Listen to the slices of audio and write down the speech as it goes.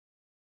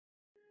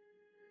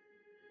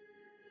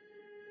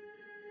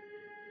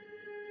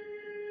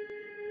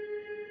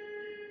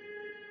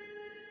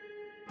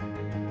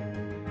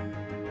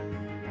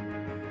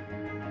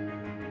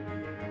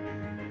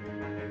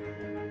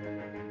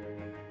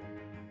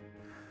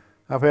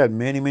I've had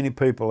many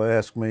people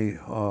ask me,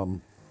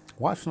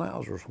 why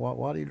Schnauzers?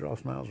 Why do you draw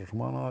Schnauzers?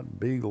 Why not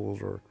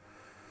Beagles or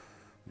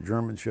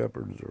German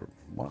Shepherds, or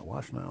why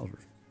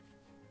Schnauzers?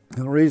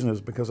 And the reason is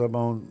because I've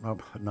lived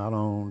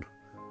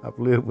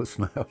with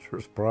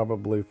Schnauzers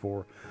probably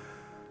for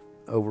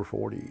over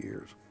 40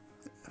 years,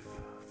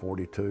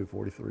 42,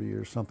 43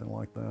 years, something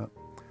like that.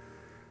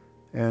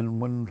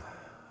 And when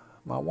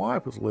my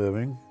wife was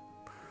living,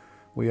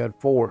 we had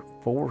four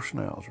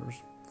Schnauzers,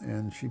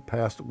 and she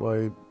passed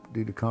away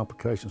due to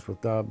complications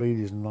with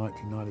diabetes in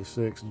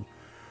 1996, and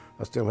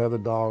I still have the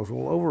dogs.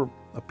 Well, over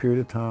a period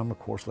of time, of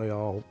course, they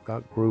all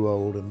grew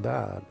old and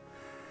died.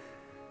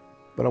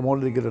 But I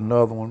wanted to get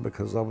another one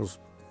because I was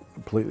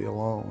completely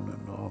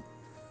alone.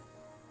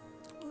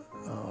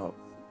 And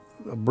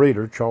a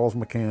breeder, Charles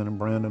McCann in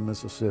Brandon,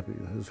 Mississippi,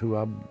 is who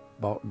I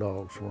bought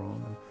dogs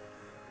from. And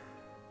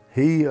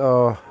he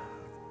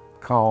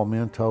called me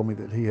and told me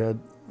that he had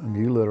a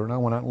new litter, and I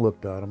went out and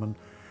looked at them. And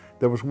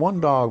there was one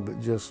dog that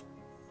just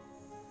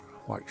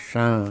like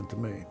shined to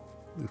me.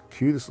 The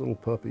cutest little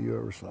puppy you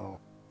ever saw.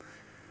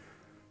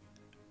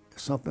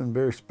 Something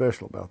very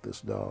special about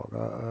this dog. I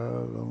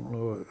don't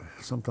know.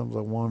 Sometimes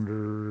I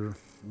wonder.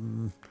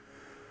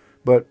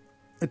 But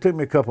it took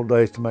me a couple of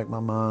days to make my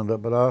mind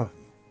up. But I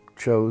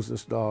chose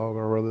this dog,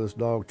 or rather, this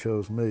dog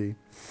chose me.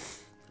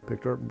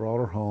 Picked her up and brought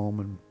her home,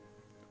 and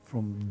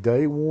from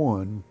day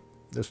one,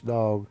 this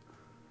dog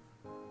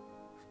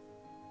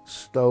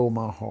stole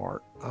my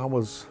heart. I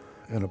was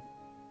in a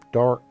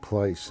dark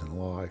place in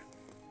life.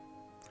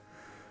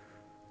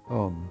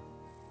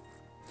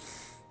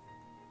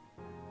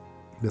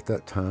 At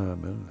that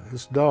time, and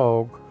this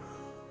dog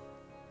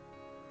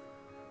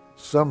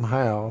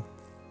somehow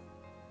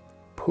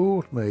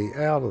pulled me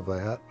out of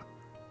that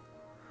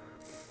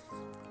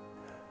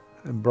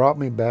and brought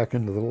me back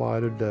into the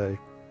light of day,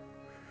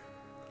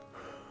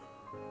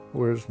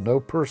 whereas no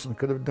person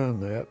could have done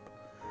that,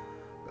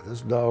 but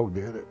this dog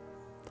did it.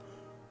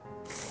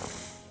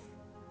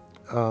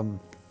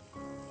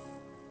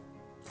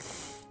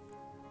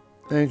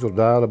 Angel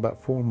died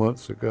about 4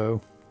 months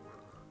ago.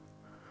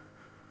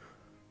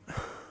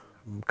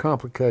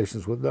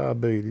 Complications with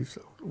diabetes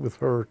with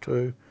her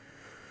too.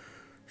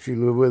 She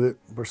lived with it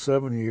for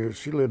 7 years.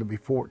 She lived to be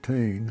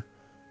 14.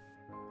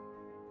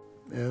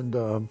 And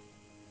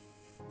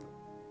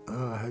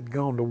I had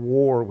gone to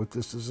war with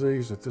this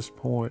disease at this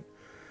point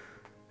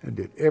and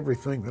did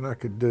everything that I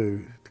could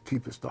do to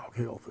keep this dog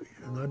healthy,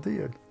 and I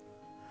did.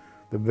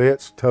 The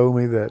vets told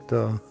me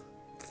that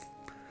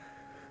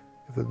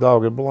if the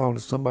dog had belonged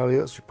to somebody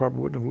else, she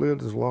probably wouldn't have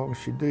lived as long as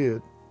she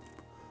did.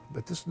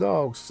 But this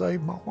dog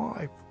saved my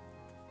life.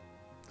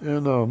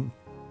 And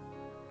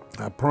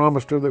I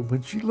promised her that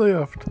when she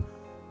left,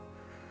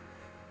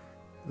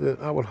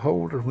 that I would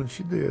hold her when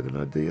she did, and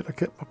I did. I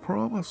kept my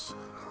promise.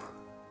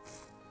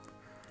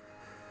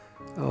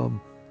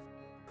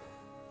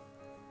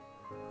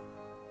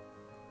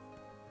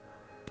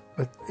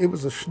 But it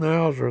was a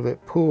Schnauzer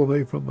that pulled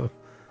me from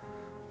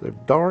the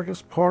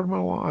darkest part of my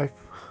life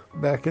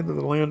back into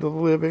the land of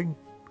the living.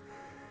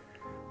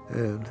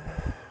 And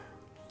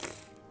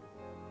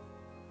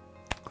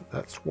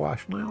that's why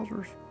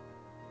Schnauzers.